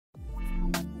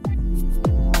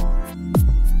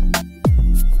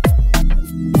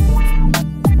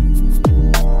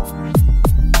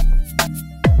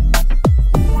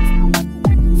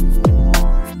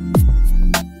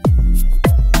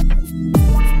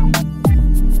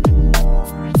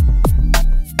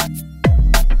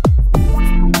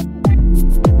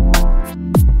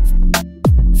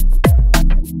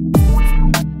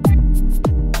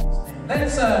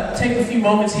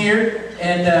moments here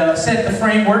and set the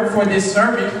framework for this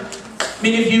sermon.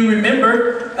 Many of you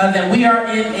remember that we are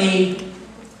in a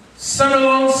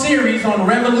summer-long series on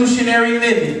revolutionary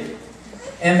living,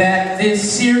 and that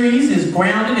this series is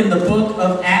grounded in the book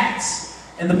of Acts.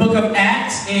 And the book of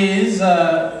Acts is,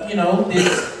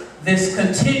 this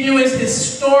continuous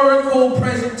historical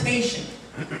presentation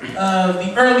of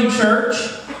the early church,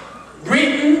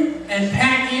 written and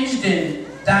packaged and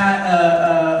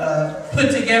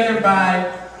put together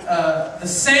by the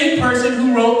same person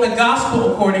who wrote the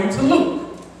Gospel according to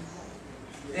Luke.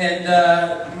 And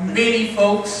many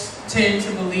folks tend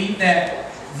to believe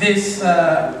that this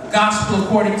Gospel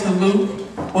according to Luke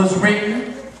was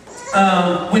written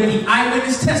with the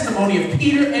eyewitness testimony of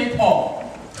Peter and Paul.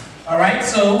 All right,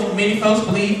 so many folks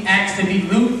believe Acts to be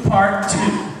Luke part 2.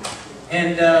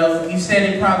 And you've said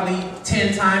it probably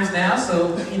 10 times now,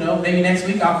 so, maybe next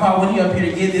week I'll call one of you up here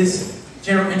to give this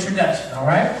general introduction, all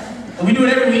right? And we do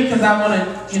it every week because I want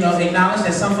to, acknowledge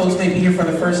that some folks may be here for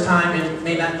the first time and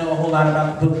may not know a whole lot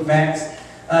about the book of Acts.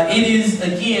 It is,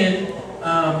 again,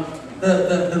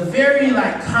 the very,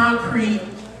 concrete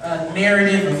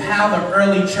narrative of how the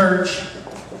early church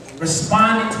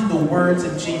responded to the words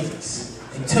of Jesus.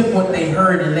 They took what they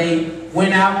heard and they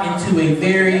went out into a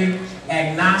very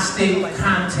agnostic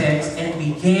context and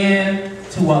began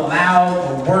to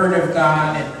allow the Word of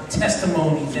God and the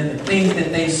testimonies and the things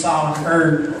that they saw and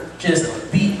heard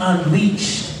just be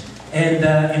unleashed. And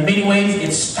in many ways,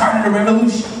 it started a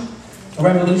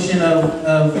revolution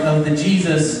of the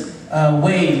Jesus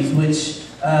ways, which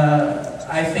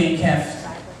I think have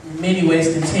in many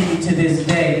ways continued to this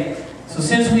day. So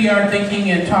since we are thinking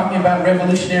and talking about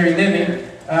revolutionary living,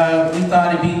 we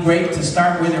thought it'd be great to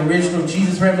start where the original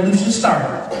Jesus revolution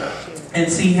started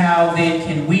and see how then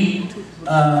can we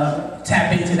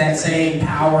tap into that same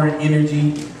power and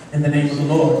energy in the name of the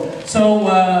Lord. So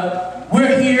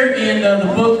we're here in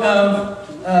the book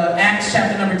of Acts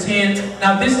chapter number 10.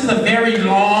 Now this is a very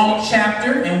long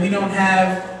chapter and we don't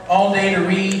have all day to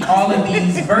read all of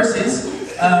these verses.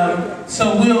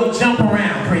 So we'll jump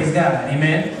around, praise God,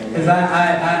 amen. Because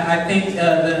I think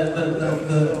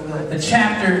the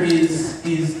chapter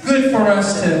is good for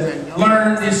us to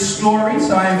learn this story.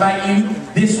 So I invite you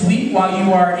this week, while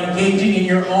you are engaging in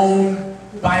your own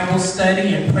Bible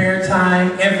study and prayer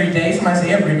time every day. Somebody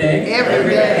say every day. Every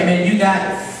day. Amen. You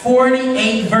got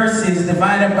 48 verses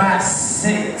divided by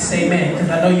 6. Amen. Because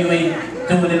I know you ain't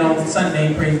doing it on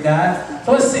Sunday, praise God.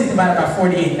 So what's 6 divided by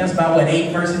 48? That's about,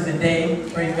 8 verses a day,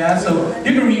 praise God. So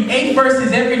you can read 8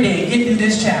 verses every day and get through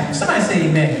this chapter. Somebody say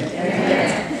amen.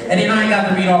 Amen. And then I ain't got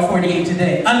to read all 48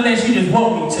 today, unless you just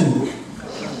want me to.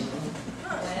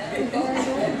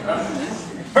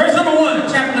 Verse number 1,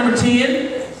 chapter number 10,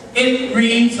 it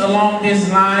reads along these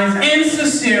lines: in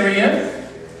Caesarea,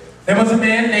 there was a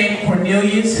man named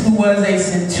Cornelius who was a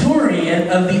centurion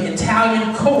of the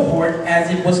Italian cohort, as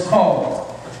it was called.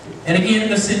 And again,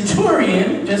 the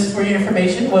centurion, just for your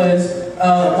information, was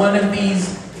one of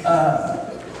these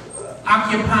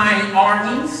occupying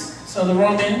armies. So the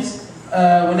Romans,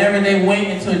 whenever they went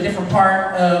into a different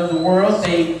part of the world,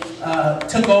 they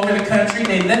took over the country.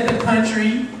 They let the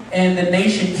country and the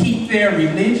nation keep their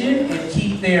religion and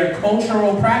keep their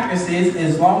cultural practices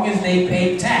as long as they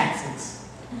paid taxes.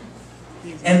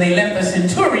 And they left the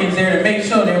centurions there to make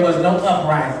sure there was no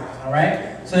uprising, all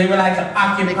right? So they were like an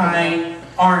occupying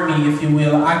army, if you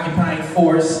will, occupying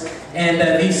force. And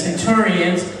these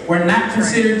centurions were not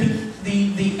considered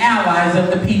the allies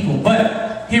of the people.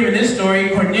 But here in this story,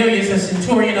 Cornelius, a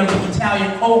centurion of the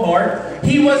Italian cohort,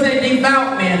 he was a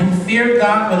devout man who feared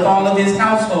God with all of his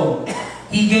household.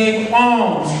 He gave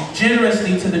alms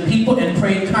generously to the people and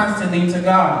prayed constantly to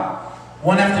God.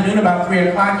 One afternoon about 3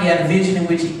 o'clock, he had a vision in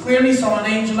which he clearly saw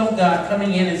an angel of God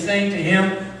coming in and saying to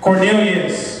him,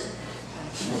 "Cornelius."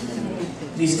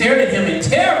 He stared at him in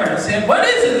terror and said, "What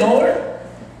is it, Lord?"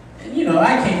 And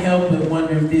I can't help but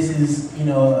wonder if this is,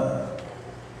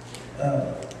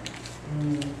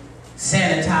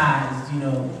 sanitized, I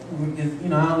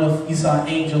don't know if you saw an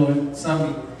angel or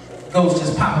some ghost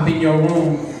just pop up in your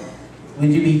room.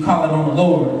 Would you be calling on the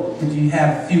Lord? Would you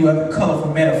have a few other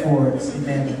colorful metaphors and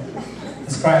then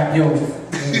describe your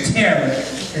terror?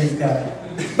 Praise God.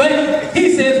 But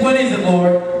he says, "What is it,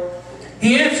 Lord?"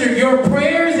 He answered, "Your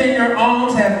prayers and your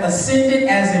alms have ascended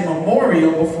as a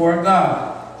memorial before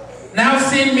God. Now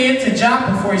send men to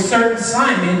Joppa for a certain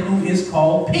Simon who is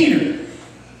called Peter.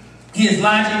 He is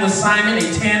lodging with Simon,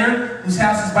 a tanner, whose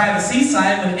house is by the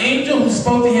seaside. When an angel who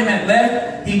spoke to him had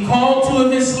left, he called 2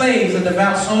 of his slaves, a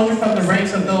devout soldier from the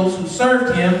ranks of those who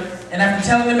served him, and after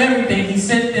telling them everything, he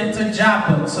sent them to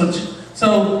Joppa. So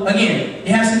So again,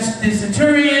 you have this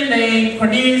centurion named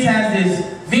Cornelius has this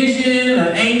vision,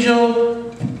 an angel,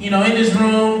 in his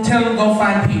room, tell him go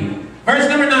find Peter. Verse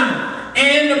number 9.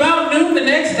 And about noon the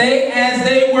next day, as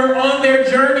they were on their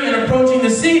journey and approaching the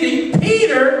city,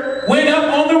 Peter went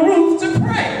up on the roof to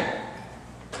pray.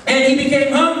 And he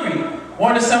became hungry,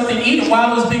 wanted something to eat.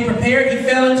 While it was being prepared, he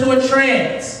fell into a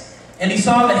trance. And he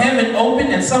saw the heaven open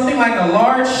and something like a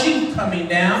large sheet coming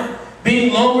down,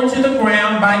 being lowered to the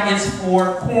ground by its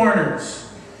four corners.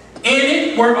 In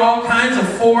it were all kinds of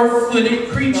four-footed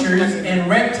creatures and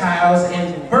reptiles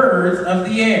and birds of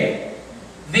the air.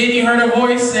 Then he heard a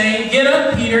voice saying, "Get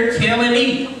up, Peter, kill and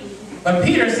eat." But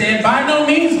Peter said, "By no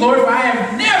means, Lord, for I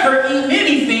have never eaten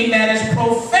anything that is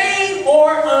profane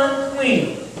or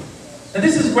unclean." Now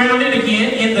this is grounded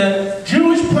again in the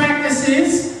Jewish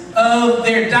practices of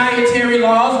their dietary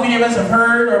laws. Many of us have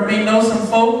heard or may know some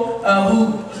folk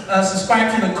who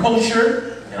subscribe to the kosher.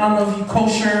 I don't know if you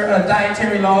kosher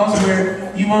dietary laws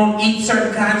where you won't eat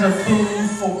certain kinds of food,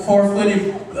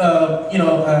 four-footed,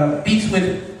 beasts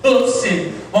with hoofs,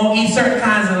 and won't eat certain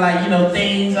kinds of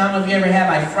things. I don't know if you ever had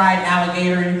like fried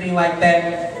alligator or anything like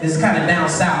that. It's kind of down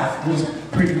south. It was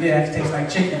pretty good. It actually tastes like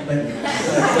chicken, but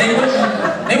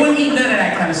they wouldn't eat none of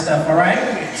that kind of stuff. All right.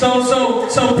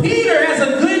 So Peter, as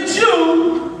a good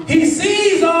Jew, he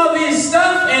sees all this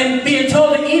stuff and being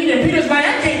told to eat it, and Peter's like,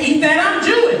 "I can't eat that. I'm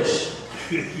Jewish."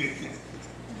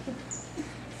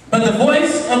 But the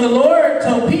voice of the Lord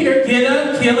told Peter, "Get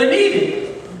up, kill and eat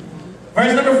it."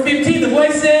 Verse number 15, the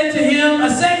voice said to him a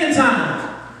second time,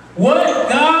 "What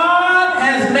God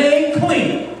has made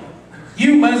clean,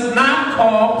 you must not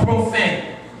call profane."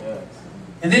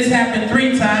 And this happened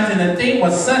 3 times, and the thing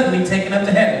was suddenly taken up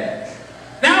to heaven.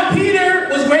 Now Peter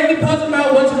was greatly puzzled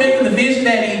about what to make of the vision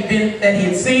that he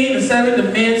had seen. The 7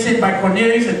 of men sent by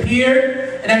Cornelius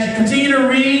appeared, and as you continue to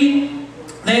read,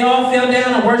 they all fell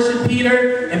down and worshiped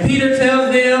Peter. And Peter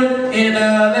tells them in,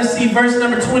 verse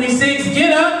number 26,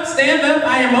 "Get up, stand up,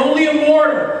 I am only a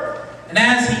mortal." And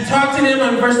as he talked to them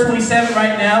on verse 27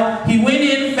 right now, he went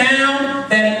in, found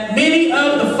that many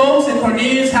of the folks in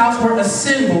Cornelius' house were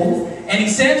assembled. And he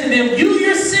said to them, "You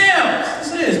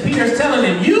yourselves," this is, Peter's telling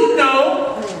them, "you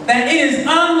know that it is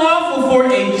unlawful for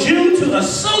a Jew to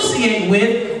associate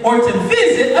with or to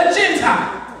visit a Gentile.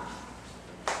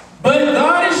 But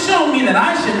God has shown me that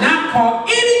I should not call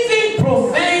anything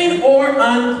profane or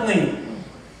unclean.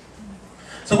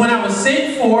 So when I was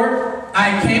sent for,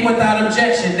 I came without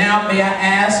objection. Now may I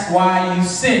ask why you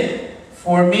sent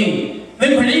for me?"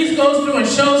 Then Cornelius goes through and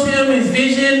shows him his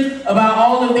vision about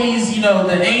all of these,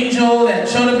 the angel that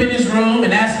showed up in his room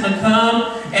and asked him to come.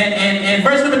 And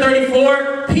verse number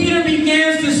 34, Peter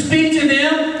begins to speak to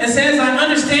them and says, "I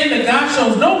understand that God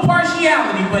shows no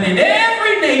partiality, but in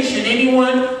every nation,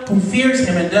 anyone who fears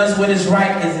him and does what is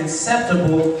right is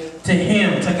acceptable to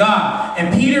him," to God.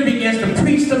 And Peter begins to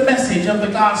preach the message of the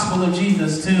gospel of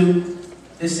Jesus to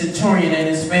this centurion and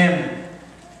his family.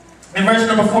 And verse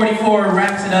number 44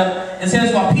 wraps it up and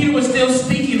says, "While Peter was still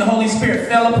speaking, the Holy Spirit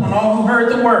fell upon all who heard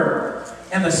the word.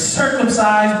 And the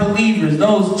circumcised believers,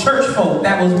 those church folk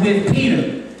that was with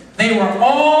Peter, they were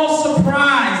all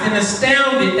surprised and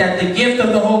astounded that the gift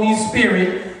of the Holy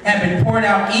Spirit had been poured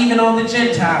out even on the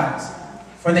Gentiles.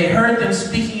 For they heard them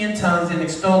speaking in tongues and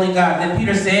extolling God. Then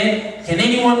Peter said, "Can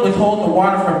anyone withhold the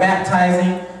water for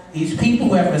baptizing these people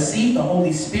who have received the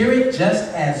Holy Spirit just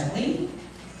as we?"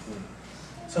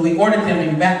 So he ordered them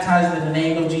to be baptized in the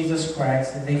name of Jesus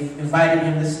Christ, and they invited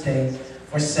him to stay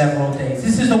for several days.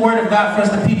 This is the word of God for us,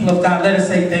 the people of God. Let us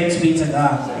say thanks be to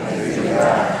God.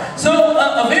 So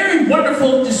a very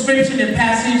wonderful description and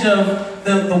passage of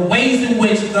the ways in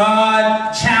which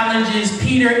God challenges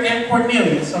Peter and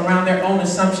Cornelius around their own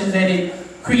assumptions, and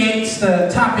it creates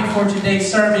the topic for today's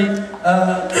sermon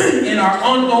in our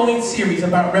ongoing series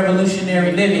about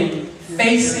revolutionary living,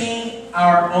 facing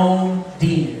our own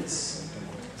demons.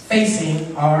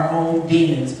 Facing our own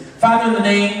demons. Father, in the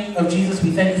name of Jesus,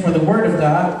 we thank you for the word of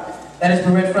God that has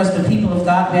been read for us, the people of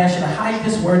God. We ask you to hide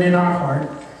this word in our heart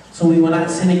so we will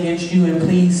not sin against you, and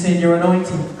please send your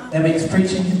anointing that makes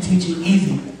preaching and teaching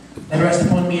easy. That rest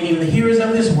upon me and even the hearers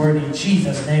of this word. In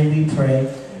Jesus' name we pray.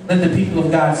 Let the people of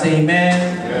God say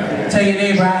amen. Amen. Tell your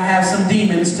neighbor, I have some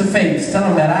demons to face. Tell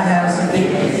them that I have some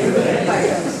demons to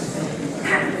face.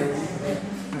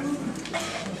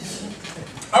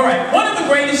 All right, one of the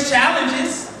greatest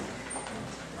challenges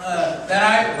that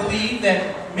I believe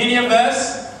that many of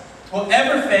us will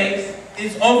ever face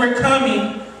is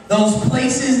overcoming those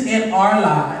places in our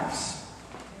lives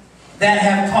that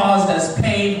have caused us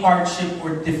pain, hardship,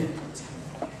 or difficulty.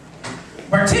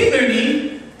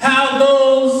 Particularly how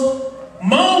those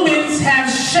moments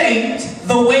have shaped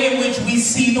the way in which we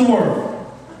see the world.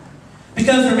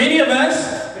 Because for many of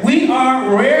us, we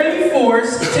are rarely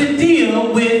forced to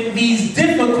deal with these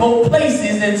difficult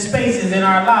places and spaces in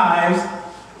our lives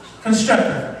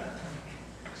constructively.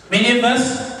 Many of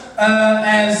us,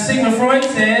 as Sigmund Freud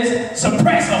says,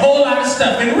 suppress a whole lot of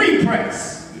stuff and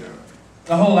repress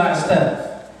a whole lot of stuff.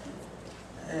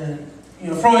 And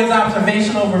Freud's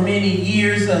observation over many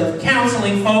years of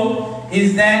counseling folk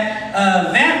is that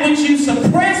that which you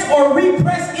suppress or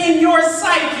repress in your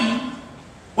psyche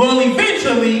will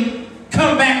eventually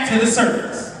come back to the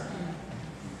surface.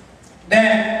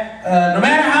 That no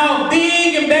matter how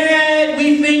big and bad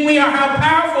we think we are, how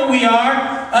powerful we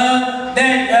are,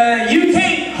 that you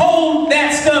can't hold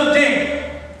that stuff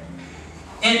down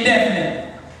indefinitely.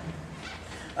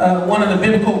 One of the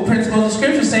biblical principles of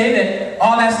Scripture say that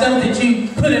all that stuff that you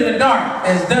put in the dark,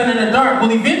 that's done in the dark,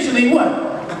 will eventually what?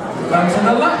 Come to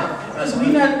the light. So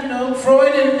we got,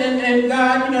 Freud and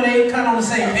God, they kind of on the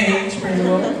same page, pretty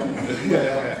well.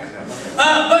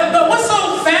 But what's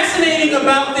so fascinating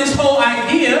about this whole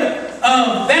idea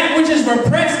of that which is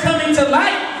repressed coming to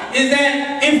light is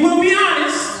that if we'll be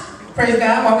honest, praise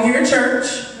God, while we're here at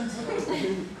church,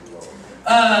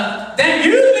 that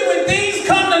usually when things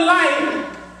come to light,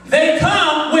 they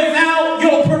come without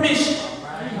your permission.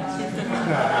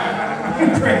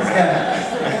 Praise God.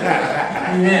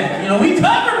 Amen. We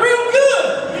cover real good,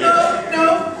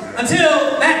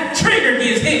 until that trigger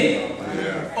gets hit.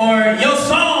 Or your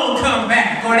song come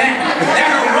back, or that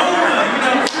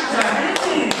aroma,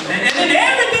 and then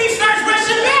everything starts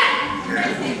rushing back.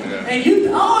 And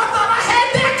I thought I had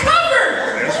that covered.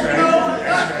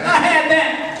 I had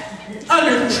that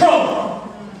under control.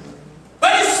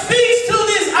 But it speaks to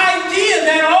this idea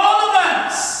that all of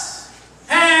us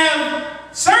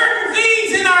have certain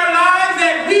things in our lives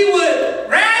that we would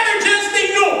rather just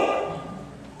ignore,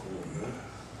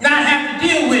 not have to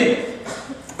deal with.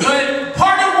 But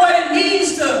part of what it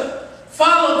means to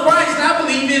follow Christ, I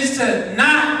believe, is to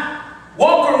not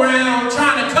walk around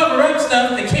trying to cover up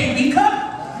stuff that can't be covered.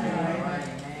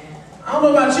 I don't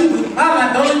know about you, but my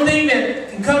life, the only thing that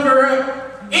can cover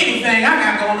up anything I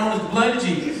got going on is the blood of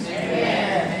Jesus.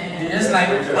 And it's like,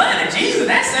 blood of Jesus,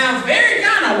 that sounds very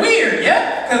kind of weird,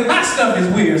 yeah? Because my stuff is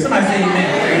weird. Somebody say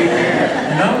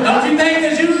amen. Don't you think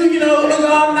because you look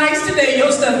all nice today,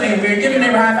 your stuff ain't weird. Give your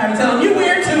neighbor a high five and tell them you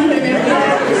weird too.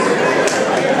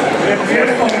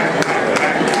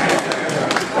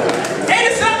 Ain't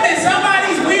it something that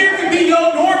somebody's weird could be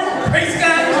your normal? Praise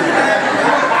God.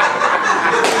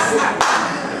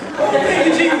 Thank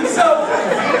you, Jesus. So,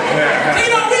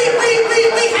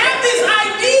 we have this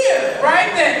idea,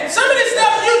 right, that some of this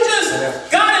stuff you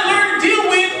just got to learn to deal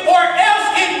with, or else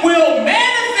it will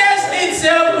manifest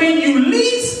itself when you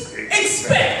least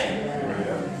expect it.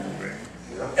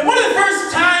 And one of the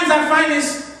first times I find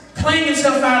this playing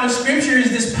itself out in Scripture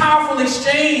is this powerful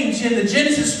exchange in the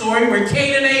Genesis story where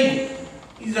Cain and Abel,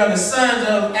 these are the sons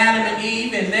of Adam and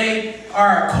Eve, and they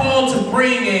are called to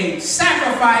bring a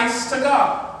sacrifice to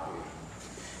God.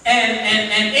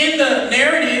 And in the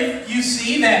narrative, you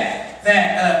see that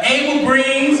Abel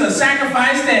brings a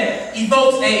sacrifice that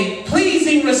evokes a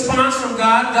pleasing response from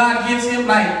God. God gives him,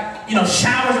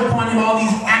 showers upon him all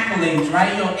these accolades,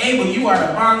 right? Abel, you are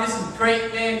the bomb. This is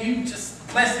great, man. You just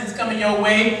blessings coming your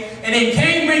way. And then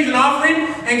Cain brings an offering,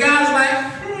 and God's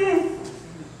like,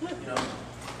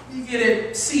 you get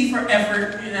a C for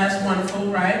effort. That's wonderful,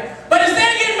 right? But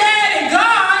instead of getting mad at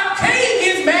God, Cain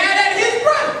gets mad at his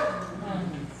brother.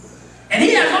 And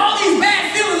he has all these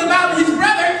bad feelings about his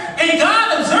brother, and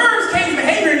God observes Cain's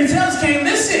behavior, and he tells Cain,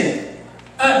 listen,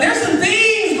 there's some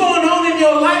things going on in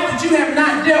your life that you have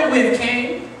not dealt with,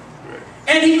 Cain.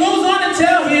 And he goes on to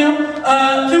tell him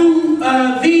through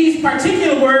these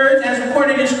particular words, as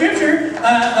recorded in Scripture,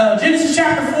 Genesis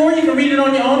chapter 4, you can read it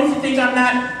on your own if you think I'm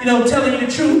not, telling you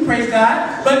the truth, praise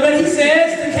God. But he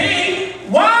says to Cain,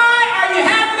 why are you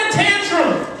having a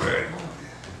tantrum?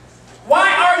 Why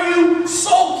are you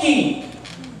sulking?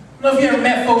 I don't know if you ever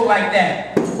met folk like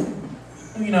that.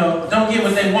 Don't get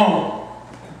what they want.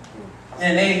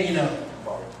 And they,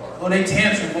 they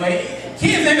tantrum, boy.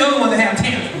 Kids ain't the only ones that have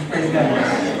tantrums, praise God.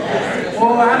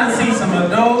 Boy, I done seen some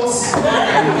adults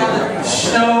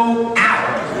show out.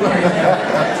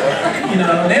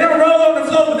 They don't roll on the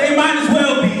floor, but they might as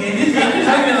well be. And it's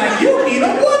like, you need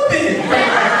a whooping.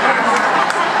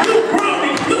 You grown,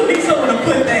 you need someone to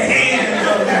put their hands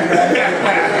on you.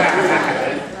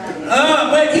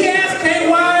 But he asked Cain,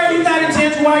 why are you got a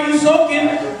tantrum? Why are you sulking?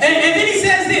 And then he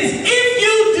says this, if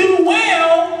you do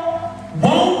well,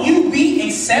 won't you be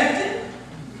accepted?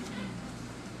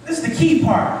 This is the key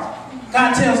part.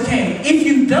 God tells Cain, if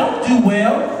you don't do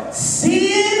well,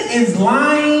 sin is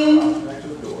lying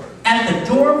at the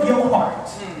door of your heart.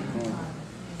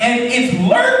 And it's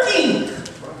lurking.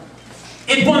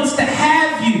 It wants to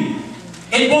have you.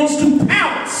 It wants to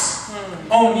pounce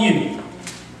on you.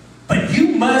 But you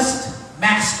must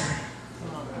master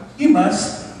it. You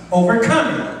must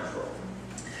overcome it.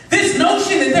 This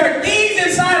notion that there are things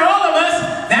inside all of us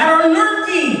that are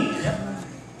lurking,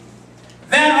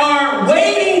 that are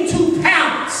waiting to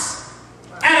pounce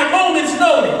at a moment's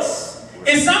notice,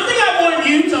 is something I want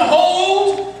you to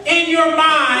hold in your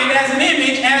mind as an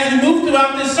image as we move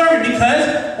throughout this sermon,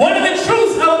 because one of the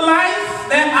truths of life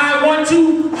that I want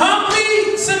to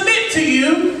humbly submit to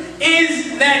you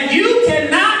is that you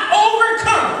cannot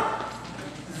overcome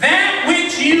that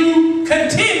which you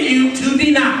continue to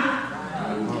deny.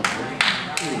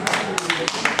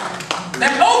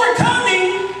 That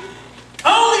overcoming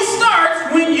only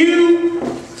starts when you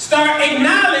start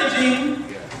acknowledging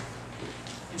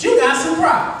that you got some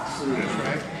problems.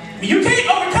 You can't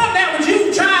overcome that when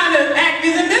you trying to act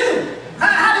as invisible.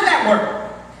 How does that work?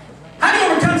 How do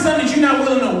you overcome something that you're not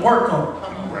willing to work on?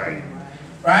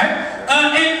 Right?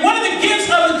 And one of the gifts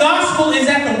of the gospel is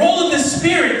that the role of the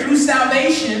Spirit through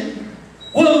salvation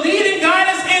will lead and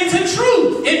guide us into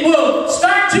truth. It will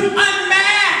start to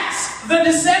unmask the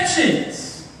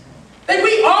deceptions that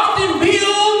we often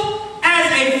build as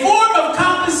a form of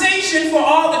compensation for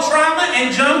all the trauma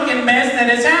and junk and mess that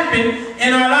has happened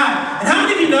in our lives. And how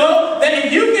many of you know that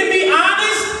if you can be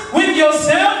honest with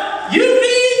yourself, you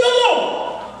need the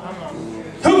Lord,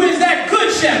 who is that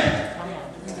good shepherd,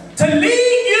 to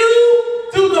lead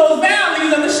you through those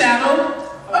valleys of the shadow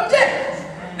of death.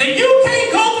 Now you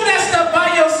can't go through that stuff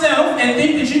by yourself and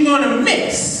think that you're going to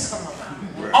mix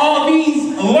all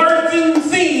these lurking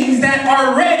things that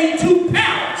are ready to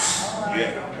pounce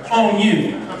on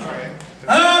you.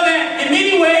 That in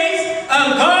many ways,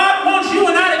 God wants you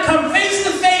and I to come face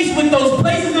to face with those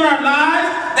places in our lives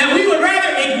that we would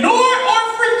rather ignore or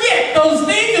forget. Those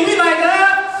things that we like,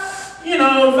 you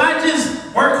know, if I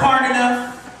just work hard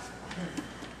enough,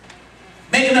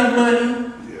 make enough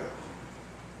money,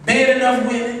 bed enough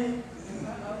women,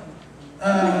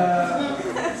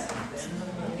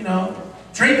 you know,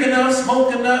 drink enough,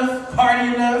 smoke enough,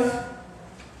 party enough,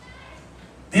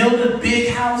 build a big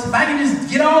house. If I can just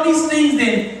get all these things,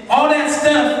 then all that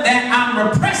stuff that I'm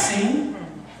repressing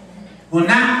will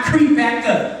not creep back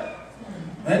up.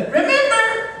 But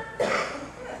remember,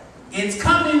 it's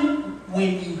coming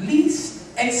when you least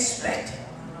expect it.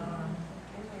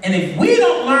 And if we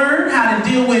don't learn how to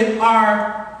deal with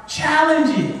our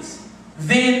challenges,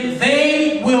 then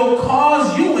they will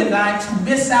cause you and I to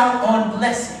miss out on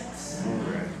blessings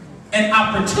and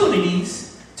opportunities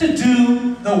to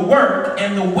do the work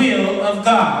and the will of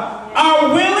God.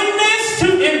 Our willingness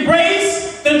to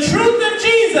embrace the truth of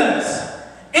Jesus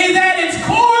is at its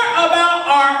core about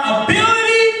our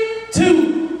ability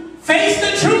to face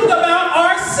the truth about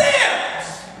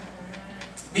ourselves.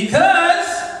 Because,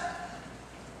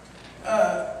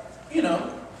 you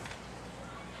know,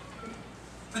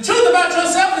 the truth about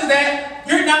yourself is that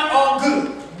you're not all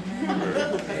good.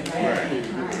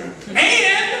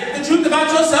 And the truth about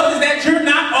yourself is that you're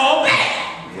not all bad.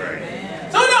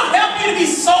 So it don't help you to be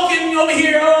sulking over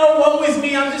here, oh, woe is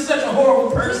me, I'm just such a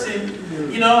horrible person.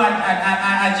 You know,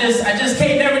 I just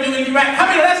can't never do anything right. How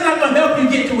many of that's not going to help you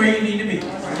get to where you need to be?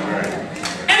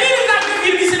 And then it's not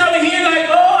going to be sitting over here like,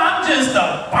 oh, I'm just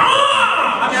a bomb.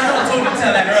 I mean, I told you to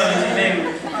tell that earlier, neighbor.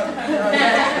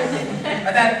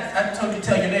 I told you to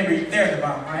tell your neighbor they're the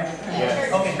bomb, right?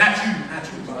 Yes. Okay, not you,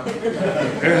 bomb. But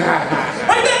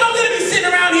you're not going to be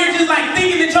sitting around here just like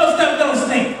thinking that your stuff don't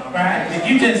stink, right? That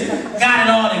you just got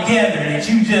it all together, that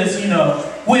you just, you know,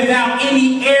 without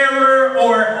any error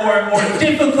or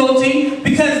difficulty,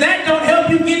 because that don't help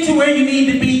you get to where you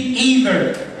need to be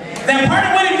either. That part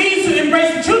of what it means to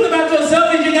embrace the truth about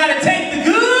yourself is you got to take the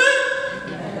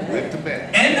good with the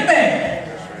bad. And the bad.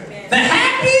 The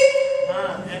happy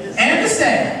and the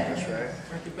sad.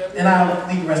 And I'll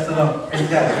leave the rest alone. Praise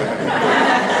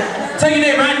God. Tell your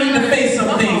neighbor, I need to face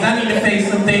some things. I need to face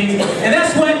some things. And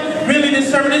that's what really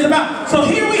this sermon is about. So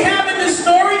here we have in this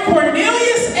story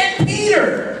Cornelius and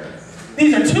Peter.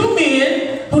 These are two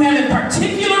men who had a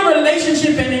particular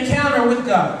relationship and encounter with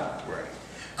God.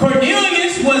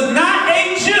 Cornelius was not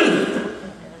a Jew,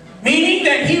 meaning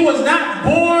that he was not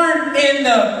born in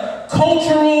the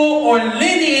cultural or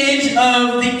lineage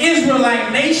of the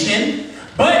Israelite nation,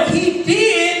 but he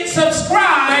did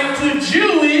subscribe to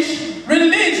Jewish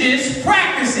religious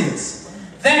practices.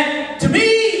 That to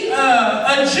be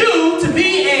a Jew, to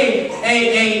be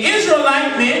a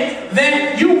Israelite meant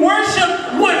that you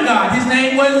worship one God. His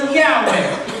name was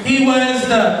Yahweh. He was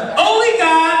the only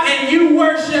God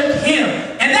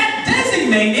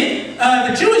alienated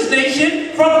the Jewish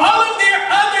nation from all of their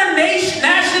other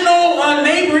national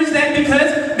neighbors, that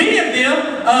because many of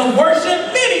them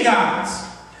worship many gods.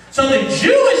 So the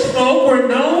Jewish folk were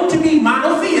known to be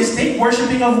monotheistic,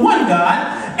 worshiping of one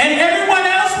God, and everyone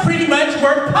else pretty much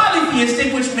were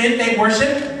polytheistic, which meant they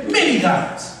worshiped many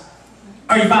gods.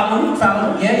 Are you following me?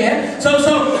 Following me? Yeah. So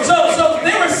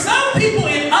there were some people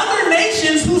in other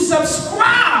nations who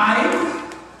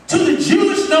subscribed to the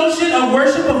Jewish notion of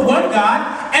worship of one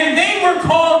God, and they were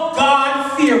called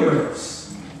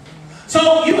God-fearers.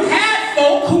 So you had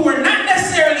folk who were not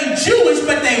necessarily Jewish,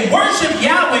 but they worshiped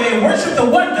Yahweh, they worshiped the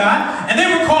one God, and they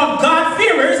were called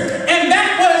God-fearers, and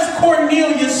that was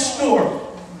Cornelius' story.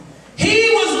 He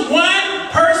was one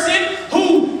person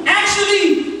who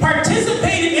actually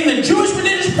participated in the Jewish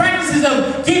religious practices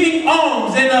of giving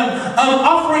alms and of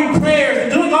offering prayers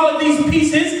and doing all of these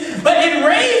pieces, but it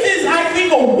raises, I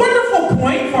think, a wonderful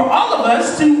point for all of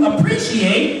us to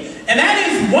appreciate. And that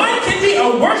is, one can be a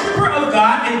worshiper of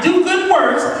God and do good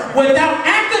works without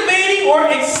activating or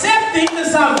accepting the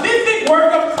salvific work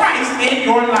of Christ in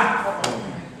your life.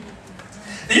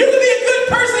 You can be a good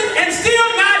person and still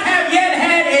not have yet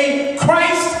had a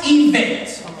Christ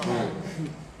event.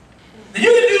 You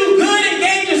can do good,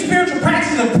 engage in spiritual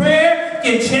practices of prayer,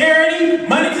 give charity,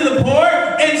 money to the poor,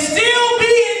 and still be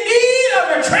in need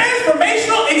of a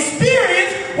transformational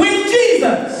experience with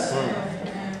Jesus.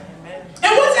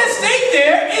 And what's at stake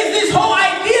there is this whole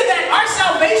idea that our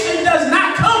salvation does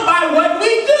not come by what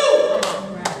we do.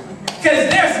 Because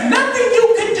there's nothing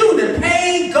you can do to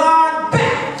pay God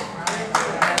back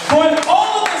for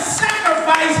all of the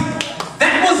sacrifice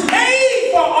that was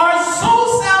made for our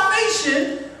soul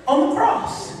salvation on the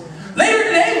cross. Later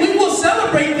today, we will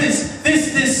celebrate this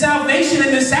salvation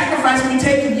and this sacrifice when we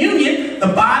take communion, the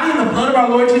body and the blood of our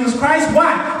Lord Jesus Christ.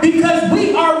 Why? Because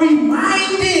we are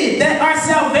reminded that our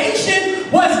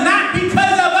salvation was not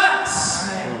because of us.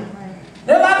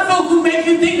 There are a lot of folk who make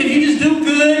you think that you just do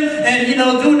good and,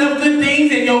 do enough good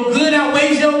things and your good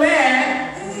outweighs your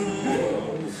bad.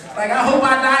 Like, I hope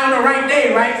I die on the right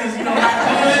day, right? Because,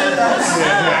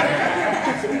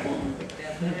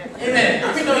 Amen.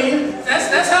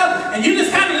 That's how, and you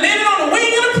just kind of living on the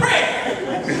wing of the prayer.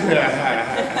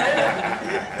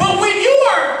 But when you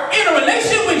are in a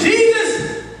relationship with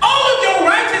Jesus, all of your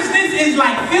righteousness is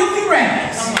like filthy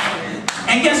rags.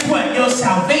 And guess what? Your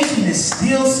salvation is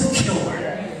still secure.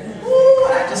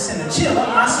 Ooh, I just sent a chill up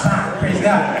my spine. Praise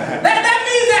God. That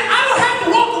means that I don't have to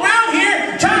walk around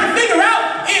here trying to figure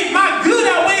out if my good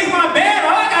outweighs my bad.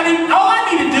 All I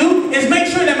need to do is make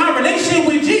sure that my relationship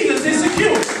with Jesus is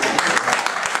secure.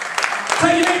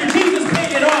 Tell your neighbor, Jesus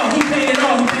paid it all. He paid it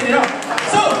all. He paid it all.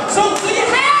 So you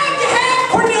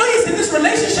have Cornelius in this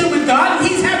relationship with God, and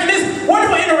he's having this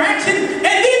wonderful interaction, and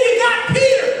then you got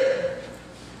Peter.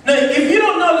 Now, if you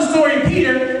don't know the story of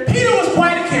Peter was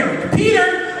quite a character.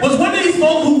 Peter was one of these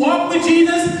folk who walked with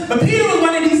Jesus, but Peter was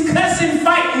one of these cussing,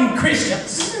 fighting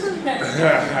Christians.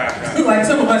 Like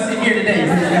some of us in here today.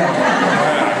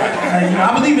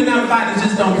 I believe in non-violence,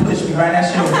 just don't push me, right?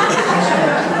 That's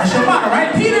your motto,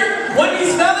 right? Peter, one of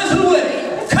these fellas who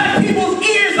would cut people's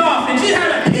ears off, and she'd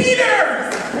have a Peter!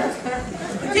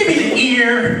 Give me the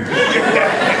ear.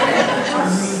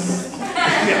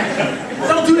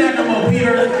 Don't do that no more,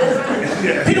 Peter.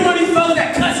 Peter, one of these fellas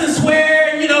that cuss and swear,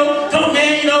 don't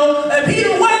man,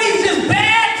 Peter, one of these just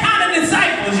bad kind of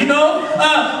disciples,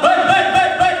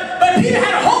 But Peter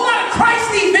had a whole lot of Christ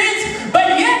events,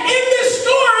 but yet in this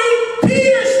story,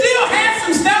 Peter still had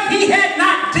some stuff he had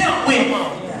not dealt with.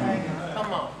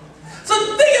 Come on. So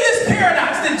think of this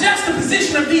paradox, the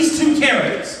juxtaposition of these two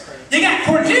characters. You got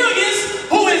Cornelius,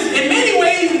 who is in many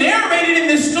ways narrated in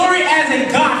this story as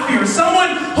a God-fearer,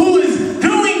 someone who is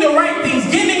doing the right things,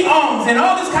 giving alms and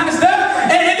all this kind of stuff.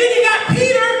 And then you got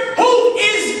Peter, who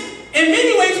is in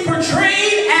many ways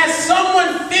portrayed as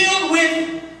someone filled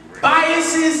with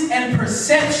biases and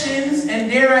perceptions,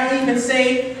 and dare I even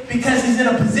say, because he's in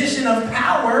a position of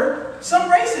power, some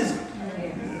racism.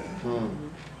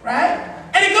 Right?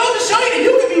 And it goes to show you that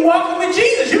you can be walking with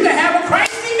Jesus. You can have a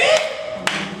Christ event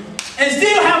and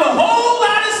still have a whole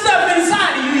lot of stuff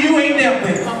inside of you ain't dealt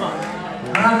with.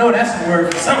 I know that's a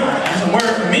word for somebody. It's a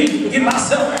word for me to get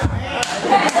myself out.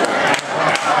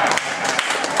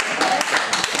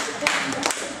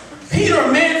 Peter,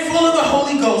 a man full of the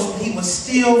Holy Ghost, he was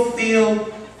still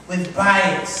filled with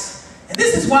bias. And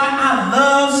this is why I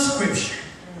love Scripture.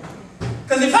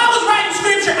 Because if I was writing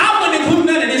Scripture, I wouldn't include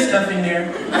none of this stuff in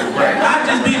there. I'd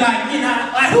just be like,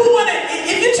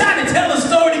 if you're trying to tell a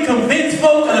story to convince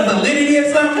folks of the validity of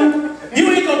something,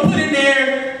 you ain't going to put in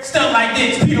there stuff like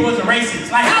this. Peter was a racist.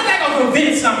 Like, how's that going to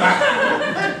convince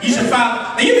somebody? You should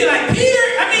follow. And you'd be like, Peter,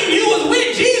 I mean, you was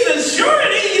with Jesus.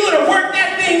 Surely you would have worked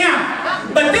that thing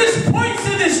out. But this points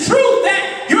to this truth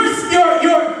that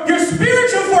your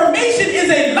spiritual formation is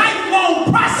a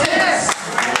lifelong process.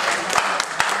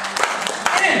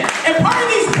 And part of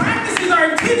these practices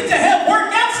are intended to help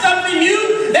work out stuff in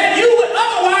you that you would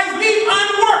otherwise leave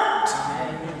unworked.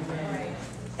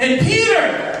 And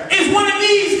Peter is one of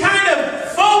these kind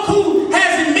of folk who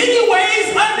has in many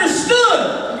ways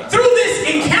understood through this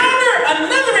encounter,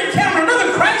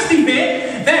 another Christ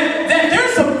event, that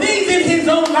there's some things in his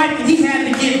own life that he had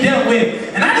to get dealt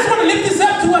with. And I just want to lift this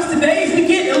up to us today as we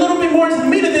get a little bit more into the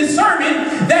meat of this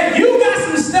sermon, that you got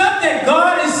some stuff that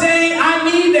God is saying, I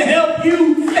need to help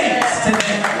you face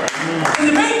today. Because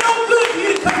it ain't no good for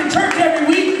you to come to church every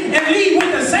week and leave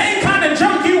with the same kind of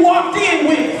junk you walked in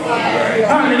with.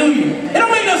 Hallelujah. It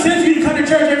don't make no sense for you to come to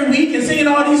church every week and singing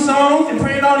all these songs and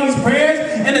praying all these prayers,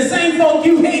 and the same folk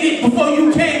you hated before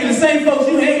you came and the same folks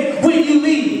you hate when you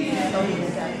leave.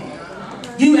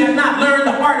 You have not learned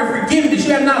the art of forgiveness.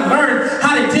 You have not learned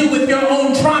how to deal with your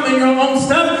own trauma and your own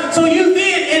stuff. So you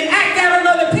then enact that on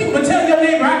other people and tell your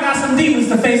neighbor, I got some demons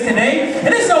to face today.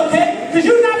 And it's okay, because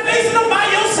you're not facing them by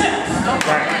yourself.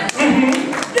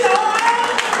 You know,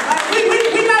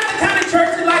 we're not the kind of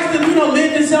church that likes to,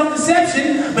 live in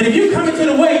self-deception. But if you come into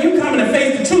the way, you coming to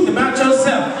face the truth about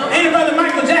yourself. Ain't Brother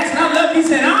Michael Jackson, I love him. He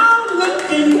said, I'm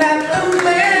looking at the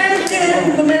man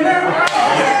in the mirror.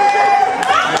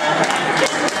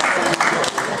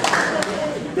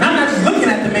 And I'm not just looking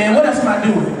at the man. What else am I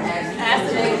doing?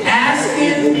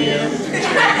 Asking him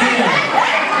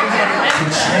to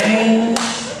change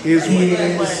his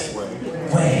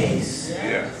ways.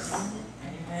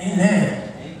 Amen.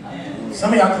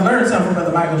 Some of y'all can learn something from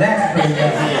Brother Michael Jackson.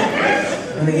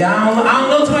 And I don't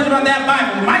know too much about that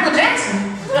Bible. Michael Jackson,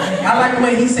 I like the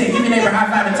way he said, give your neighbor a high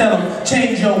five and tell him,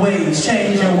 change your ways,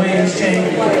 change your ways,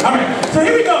 change your ways. All right, so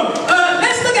here we go.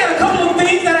 Let's look at a couple of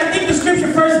things that I think the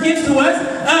scripture first gives to us.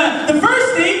 The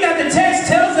first thing that the text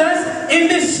tells us in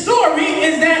this story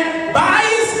is that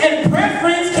bias and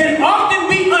preference can often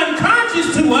be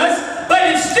unconscious to us, but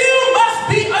it still must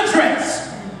be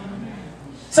addressed.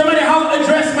 Somebody holler,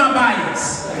 address my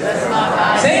bias. Address my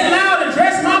bias. Say it loud,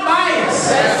 address my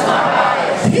bias. Address my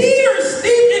bias. Peter,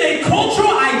 steeped in a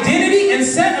cultural identity and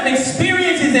set of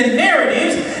experiences and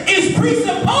narratives, is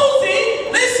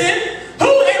presupposing, listen, who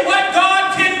and what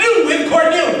God can do with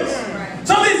Cornelius.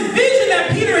 So this vision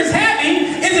that Peter is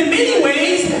having is in many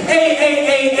ways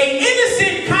a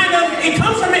innocent kind of, it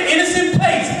comes from an innocent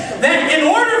place. That in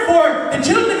order for the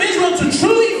children of Israel to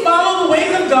truly follow the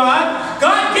ways of God,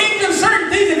 God gave them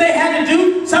certain things that they had to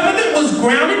do. Some of it was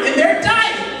grounded in their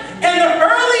diet. And the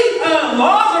early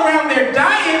laws around their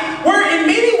diet were in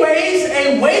many ways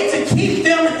a way to keep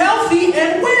them healthy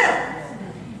and well.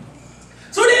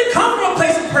 So it didn't come from a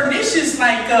place of pernicious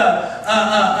like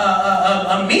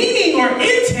a meaning or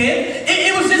intent.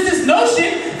 It was just this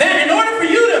notion that in order for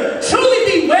you to truly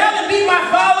be well and be my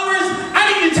followers, I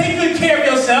need you to take good care of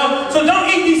yourself, so don't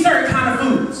eat these certain kind of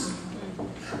foods.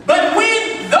 But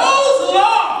when those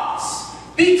laws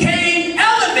became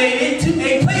elevated to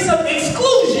a place of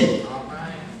exclusion,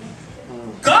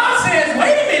 God says,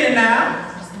 wait a minute now.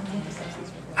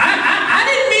 I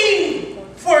didn't mean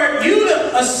for you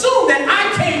to assume that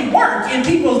I can't work in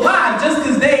people's lives just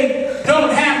because they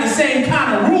don't have the same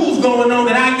kind of rules going on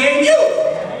that I gave you.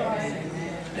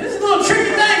 This is a little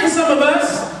tricky thing for some of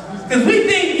us, because we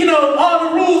think, all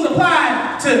the rules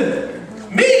apply to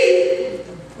me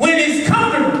when it's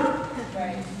comfortable.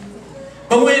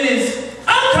 But when it's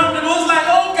uncomfortable, it's like,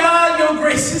 oh God, your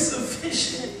grace is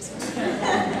sufficient.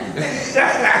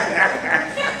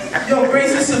 Your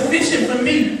grace is sufficient for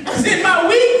me. Because in my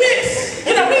weakness,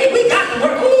 we got the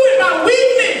word. Ooh, in my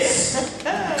weakness,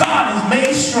 God is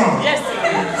made strong. Yes.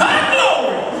 God,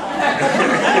 glory.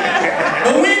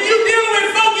 But when you're dealing with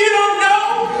folk you don't know,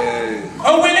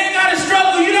 or when they got a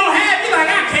struggle you don't have, you're like,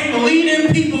 I can't believe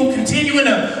them people continuing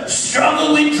to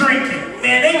struggle with drinking.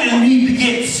 Man, they just need to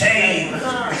get saved.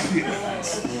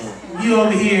 You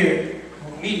over here,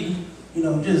 me,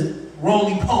 just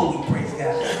roly-poly, praise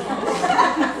God.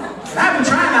 And I've been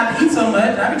trying not to eat so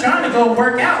much. I've been trying to go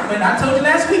work out, but I told you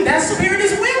last week, that spirit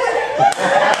is willing.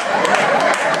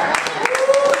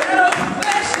 Ooh, that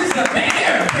flesh is a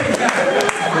bear, praise God.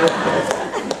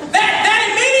 That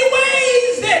in many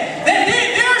ways, that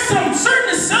there are some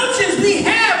certain assumptions we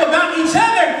have about each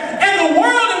other and the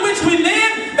world in which we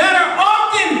live that are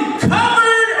often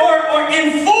covered or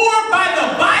informed by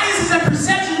the biases and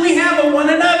perceptions we have of one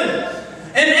another.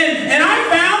 And I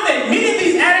found that many of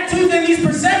these attitudes and these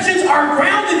perceptions are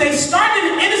grounded. They start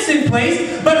in an innocent place,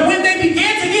 but when they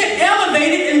began to get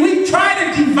elevated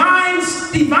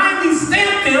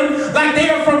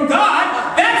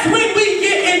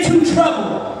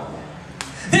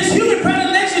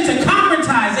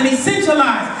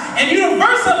universalize. And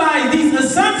universalize these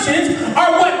assumptions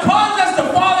are what cause us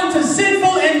to fall into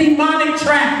sinful and demonic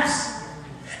traps.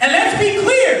 And let's be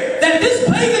clear that this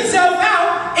plays itself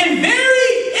out in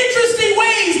very interesting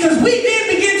ways, because we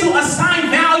then begin to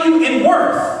assign value and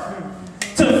worth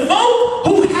to folk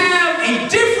who have a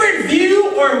different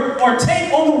view or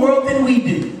take on the world than we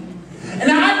do.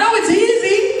 And I know it's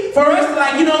easy for us to,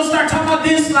 like, you know, start talking about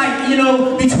this, like, you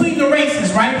know, between the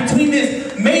races, right? Between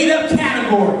this made-up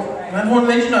category. And I want to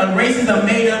let you know, race is a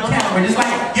made-up category. Just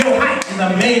like your height is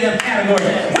a made-up category.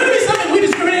 Wouldn't it be something we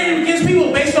discriminate against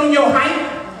people based on your height?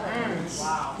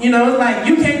 You know, it's like,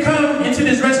 you can't come into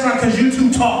this restaurant because you're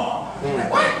too tall. Like,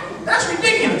 what? That's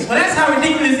ridiculous. Well, that's how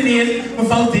ridiculous it is when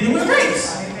folks dealing with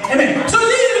race. Amen. So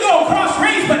it's easy to go across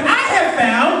race, but I have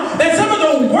found that some of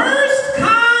the worst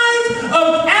kinds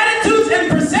of attitudes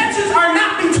and perceptions are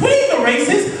not between the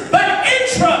races, but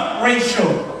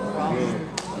intra-racial.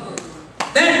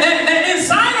 That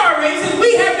inside our races,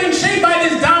 we have been shaped by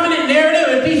this dominant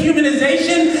narrative of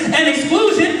dehumanization and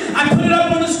exclusion. I put it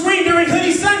up on the screen during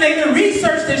Hoodie Sunday, the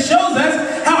research that shows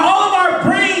us how all of our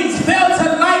brains fail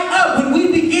to light up when we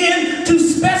begin to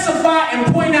specify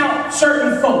and point out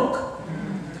certain folk.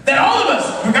 That all of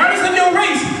us, regardless of your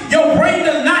race, your brain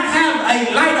does not have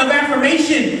a light of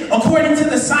affirmation according to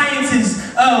the sciences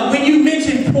when you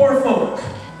mention poor folk,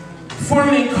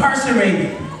 formerly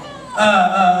incarcerated,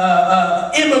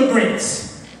 immigrants,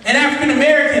 and African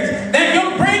Americans. That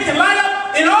your brain can light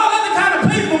up in all other kind of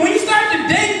places, but when you start to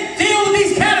deal with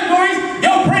these categories,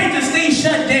 your brain just stays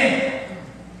shut down.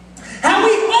 How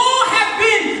we all have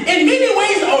been, in many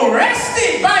ways,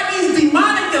 arrested by these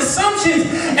demonic assumptions,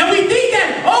 and we think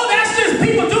that, oh, that's just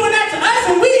people doing that to us,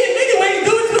 and we, in many ways,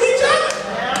 do it to each other.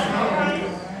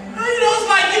 You know, it's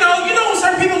like, you know, when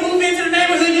certain people move into the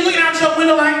neighborhood, you're looking out your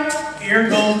window like, here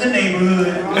goes the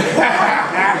neighborhood.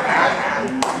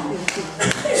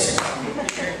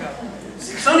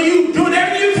 Some of you doing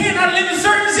everything you can not to live in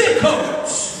certain zip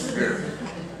codes.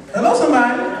 Hello,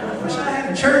 somebody. I wish I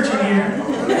had a church in here.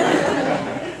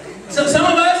 So some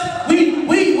of us,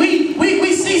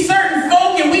 we see certain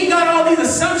folk and we got all these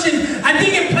assumptions. I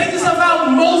think it plays itself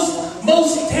out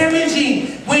most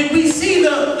damaging when we see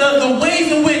the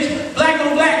ways in which black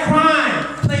on black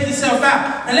crime plays itself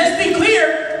out. And let's be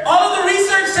clear, all of the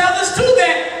research tells us too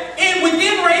that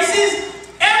within races,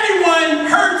 everyone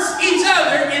hurts each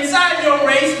other inside your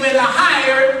race with a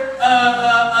higher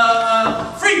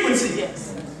frequency.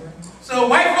 Yes. So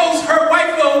white folks hurt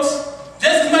white folks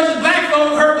just as much as black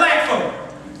folk hurt black folk.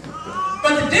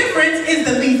 But the difference is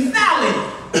the lethality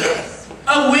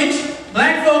of which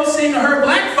black folks seem to hurt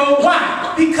black folk.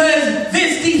 Why? Because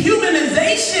this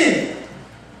dehumanization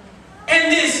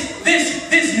and this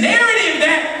narrative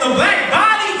that the black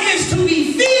body is to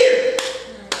be feared.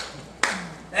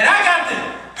 That I got to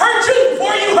hurt you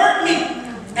before you hurt me.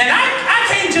 And I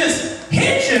can't just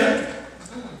hit you,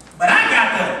 but I got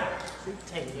to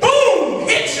boom,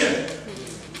 hit you.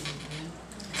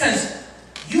 Because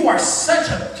you are such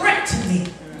a threat to me.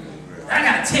 I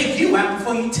got to take you out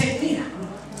before you take me out.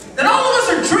 That all of us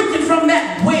are drinking from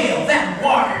that well, that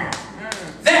water,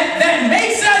 that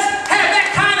makes us have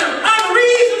that kind of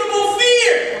unreasonable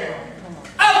fear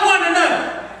of one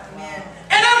another.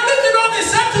 And I'm lifting all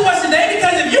this up to us today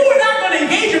because if you are not going to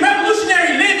engage in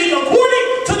revolutionary living according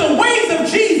to the ways of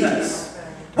Jesus,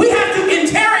 we have to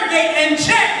interrogate and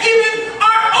check even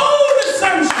our own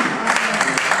assumptions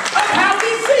of how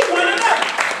we see one another.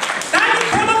 Now you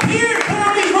come up here and put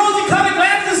on these rosy colored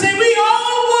glasses and say we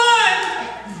all one.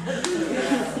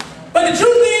 But the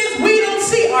truth is we don't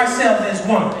see ourselves as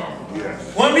one.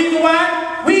 One reason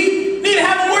why we need to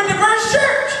have a more diverse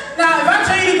church. Now if I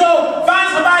tell you to go find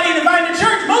somebody and invite to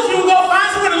church, most of you will go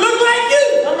find someone to look like you.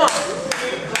 Come on.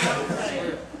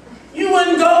 You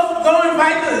wouldn't go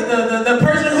invite the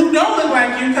person who don't look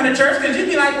like you come to church because you'd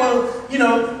be like, well, you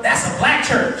know, that's a black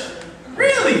church.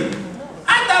 Really?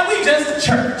 I thought we just a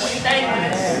church. What do you think?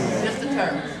 Just a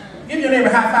church. Give your neighbor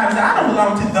a high five and say, I don't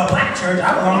belong to the black church,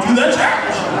 I belong to the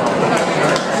church.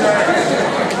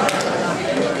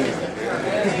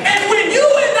 And when you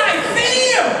and I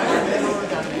fail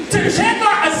to check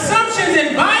our assumptions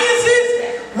and biases,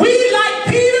 we,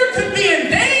 like Peter, could be in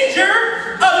danger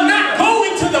of not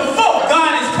going to the folk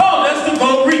God has called us to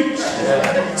go reach.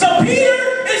 So Peter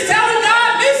is telling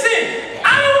God, listen,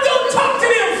 I don't go talk to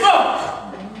them folk.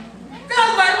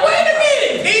 God's like, wait a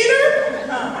minute, Peter.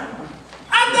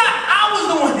 I thought I was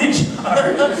the one in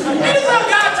charge. And it's how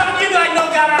God talking to you like,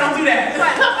 no, God, I don't do that. It's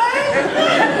like,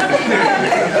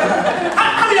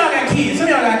 how many of y'all got kids? Some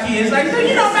of y'all got kids. Like,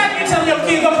 you know, back there telling your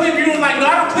kids go clean up your room, like, no,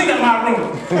 I don't clean up my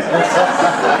room.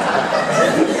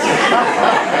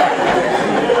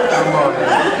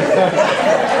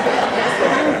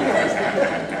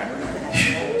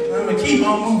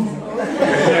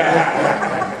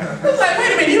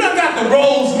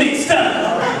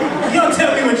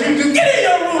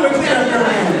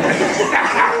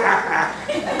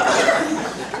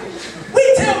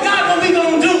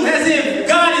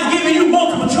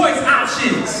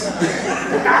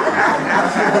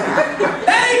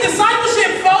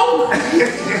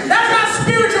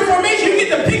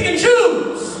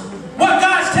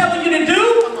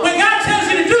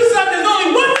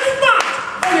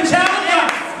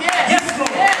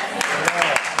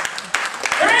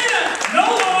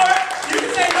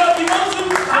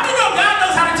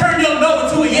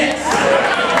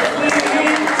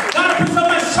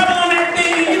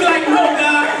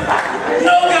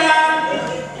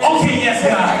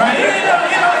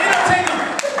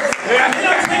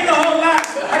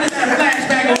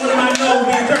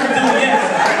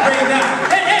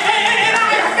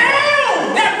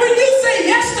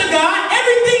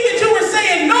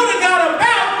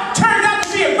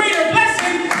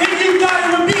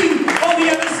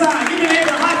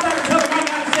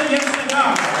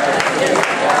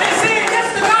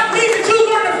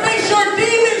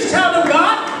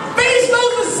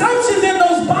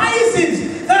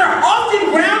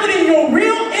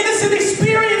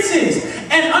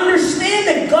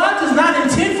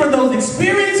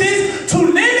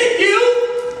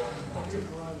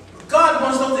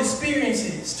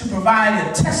 by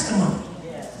the testimony.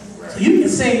 So you can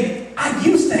say, I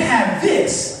used to have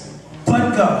this,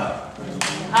 but God.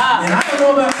 And I don't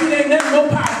know about you, there ain't nothing more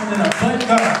powerful than a but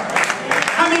God.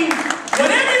 I mean,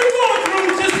 whatever you're going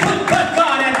through, just put but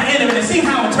God at the end of it and see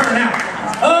how it turned out.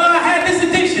 I had this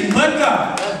addiction, but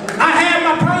God. I had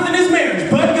my problems in this marriage,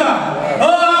 but God.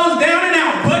 I was down and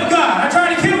out, but God. I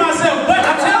tried to kill myself, but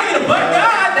I'm telling you, but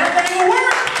God, that thing will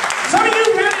work. Some of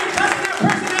you rather than cussing that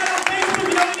person out on Facebook,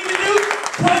 you know what you need to do?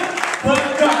 But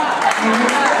God.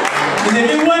 And if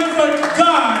it wasn't for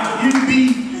God, you'd be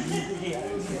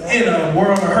in a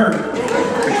world of hurt.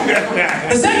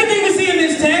 The second thing we see in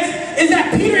this text is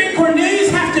that Peter and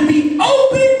Cornelius have to be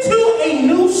open to a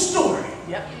new story.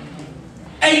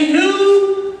 A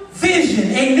new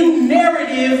vision, a new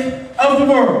narrative of the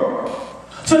world.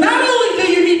 So not only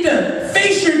do you need to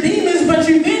face your demons, but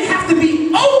you then have to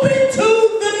be open to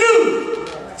the new.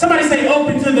 Somebody say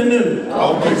open to the new.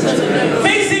 Open to the new.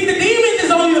 Facing the demons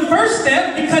is only the first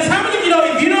step, because how many of you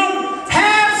know if you don't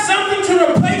have something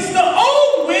to replace the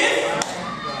old with,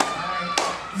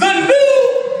 the new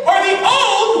or the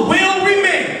old will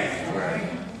remain.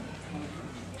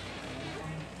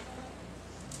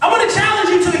 I want to challenge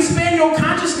you to expand your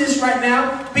consciousness right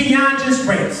now beyond just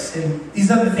race and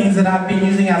these other things that I've been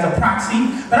using as a proxy.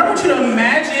 But I want you to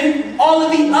imagine all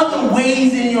of the other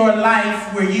ways in your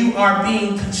life where you are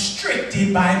being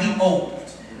constricted by the old.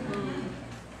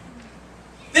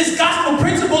 This gospel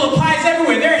principle applies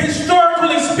everywhere. There are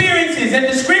historical experiences and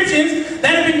descriptions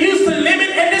that have been used to limit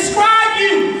and describe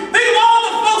you. Think of all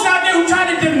the folks out there who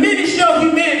try to diminish your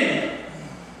humanity.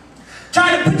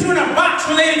 Try to put you in a box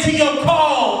related to your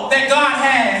call that God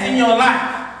has in your life.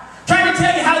 Try to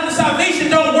tell you how the salvation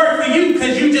don't work for you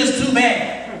because you just too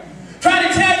bad. Try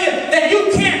to tell you that you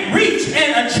can't reach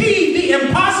and achieve the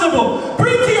impossible.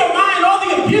 Bring to your mind all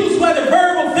the abuse, whether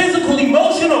verbal, physical,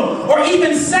 emotional, or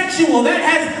even sexual, that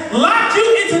has locked you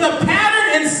into the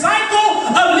pattern and cycle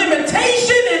of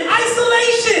limitation and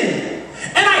isolation.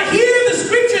 And I hear the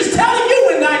scriptures telling you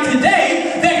and I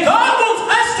today that God wants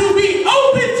us to be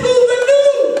open to the new,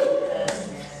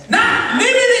 not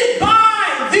limited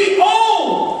by the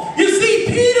old. You see,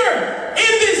 Peter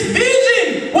in this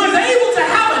vision was able to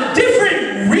have a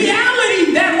different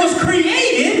reality that was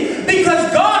created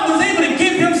because God was able to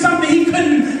give him something he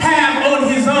couldn't have on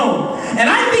his own. And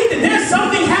I think that there's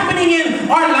something happening in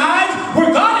our lives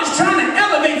where God is trying to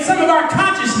elevate some of our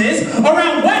consciousness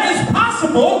around what is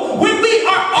possible when we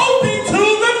are open to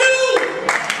the new.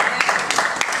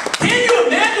 Can you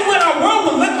imagine what our world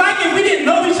would look like if we didn't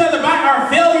know each other by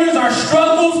our failures, our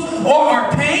struggles, or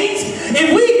our pains?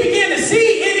 If we began to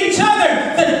see in each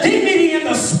other the dignity and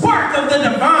the spark of the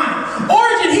divine.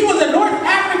 Origen, he was a North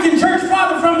African church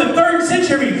father from the 3rd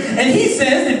century, and he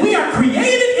says that we are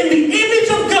created in the image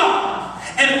of God,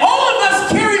 and all of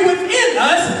us carry within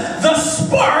us the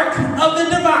spark of the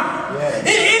divine.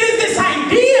 It is this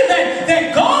idea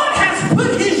that God has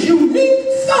put his unique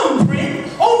thumbprint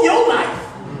on your life.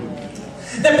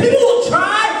 That people will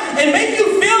try and make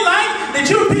you feel like that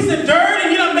you're a piece of dirt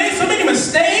and you done made so many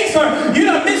mistakes, or you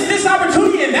done missed this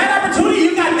opportunity and that opportunity,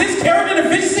 you got this character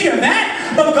deficiency or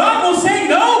that. But God will say,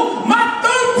 no, my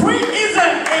thumbprint is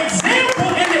an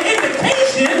example and an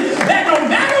indication that no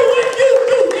matter what you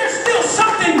do, there's still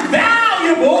something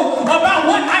valuable about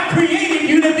what I created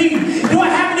you to be. Do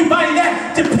I have anybody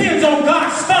that depends on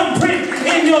God's thumbprint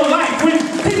in your life? When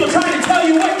people try to tell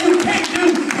you what you can't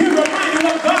do, you're reminded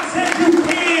what God said you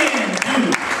can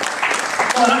do.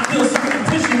 Oh, I feel something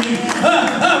pushing me.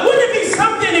 Wouldn't it be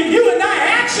something if you and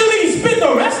I actually spend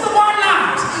the rest of our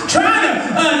lives trying to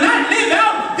not live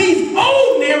out these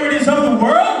old narratives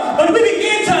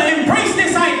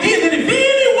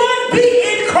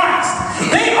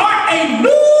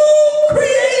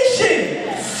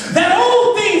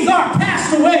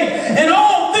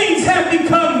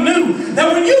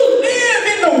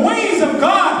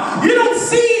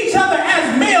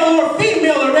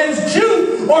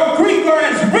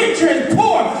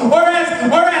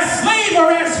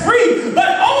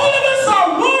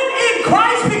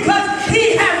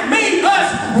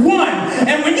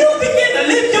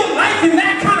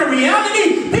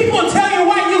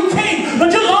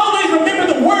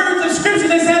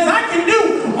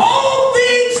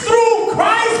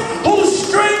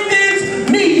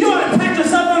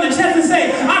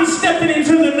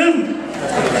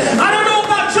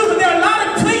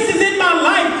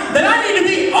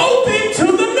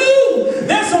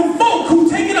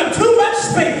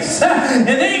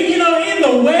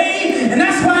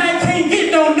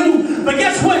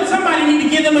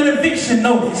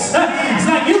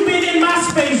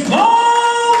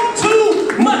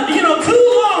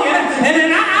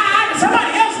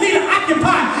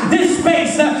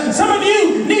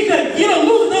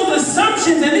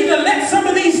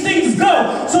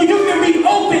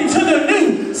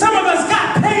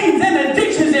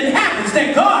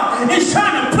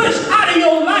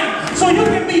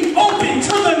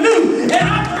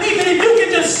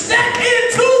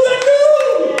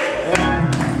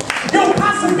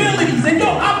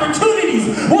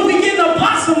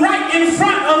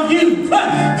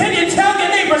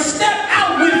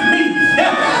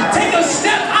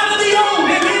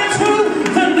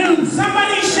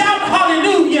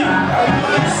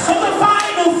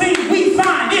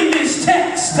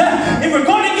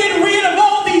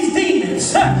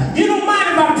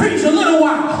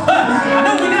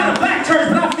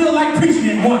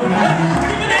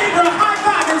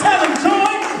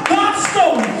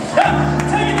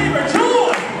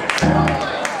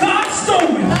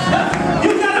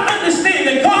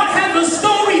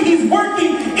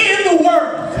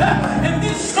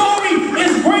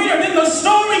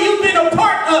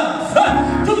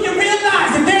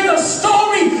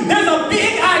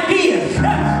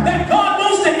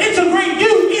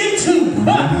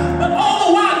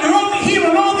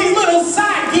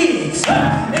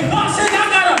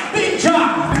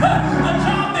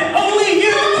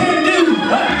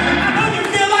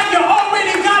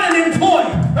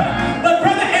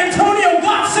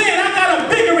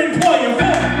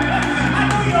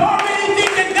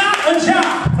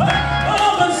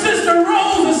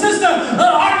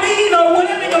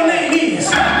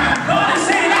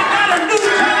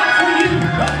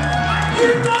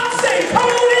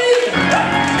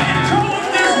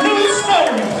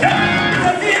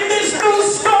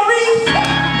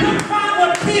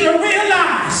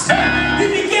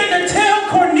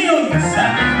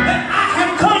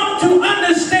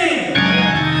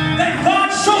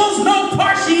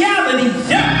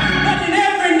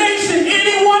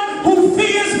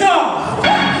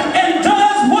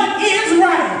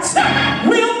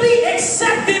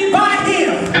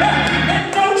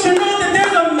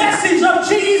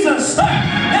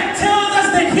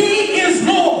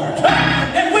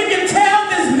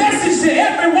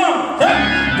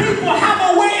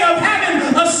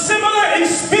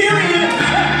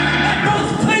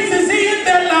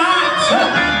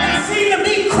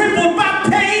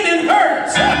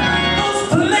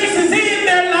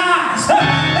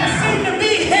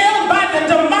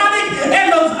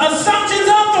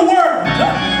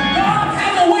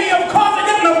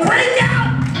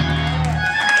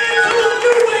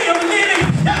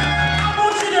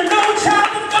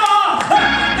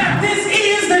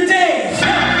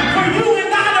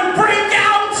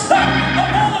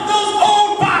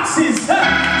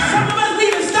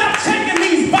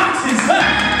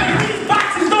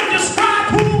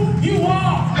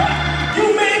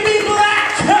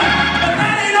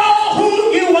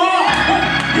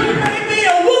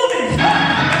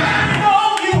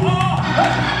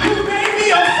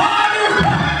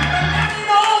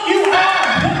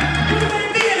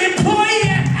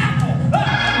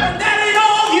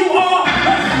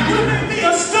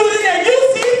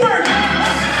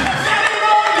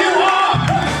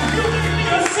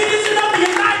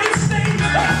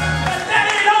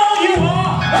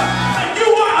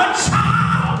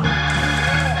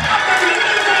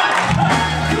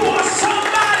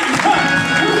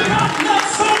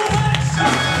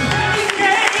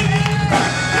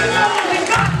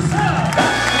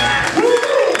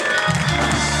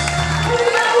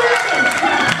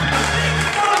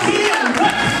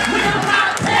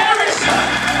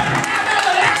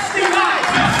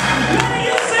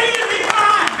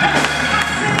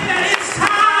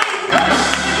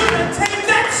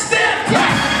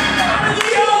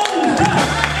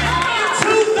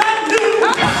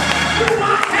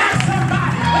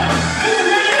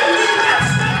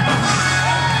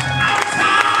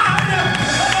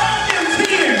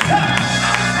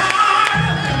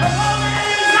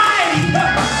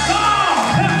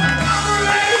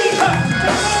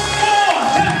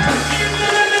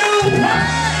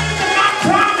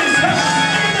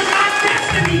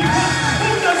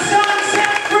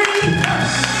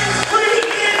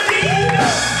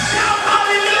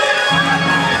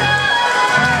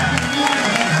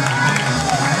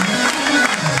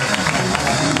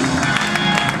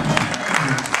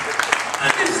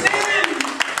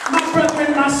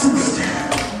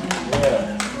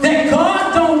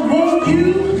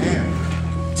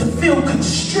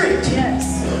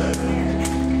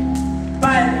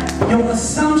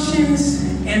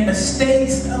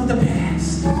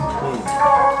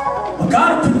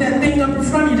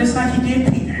front of you just like he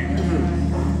did Peter.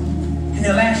 And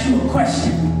they'll ask you a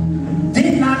question.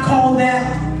 Didn't I call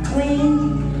that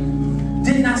clean?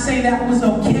 Didn't I say that was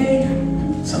okay?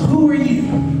 So who are you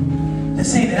to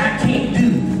say that I can't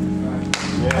do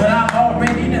what I've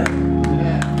already done?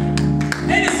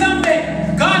 And it's something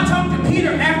that God talked to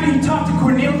Peter after he talked to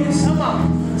Cornelius. Come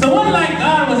on. So it wasn't like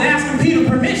God was asking Peter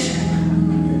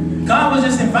permission. God was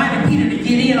just inviting Peter to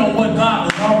get in on what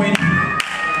God was already doing.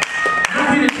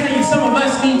 I'm here to tell you, some of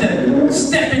us need to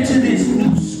step into this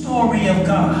new story of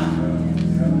God.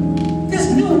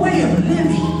 This new way of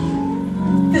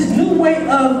living. This new way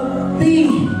of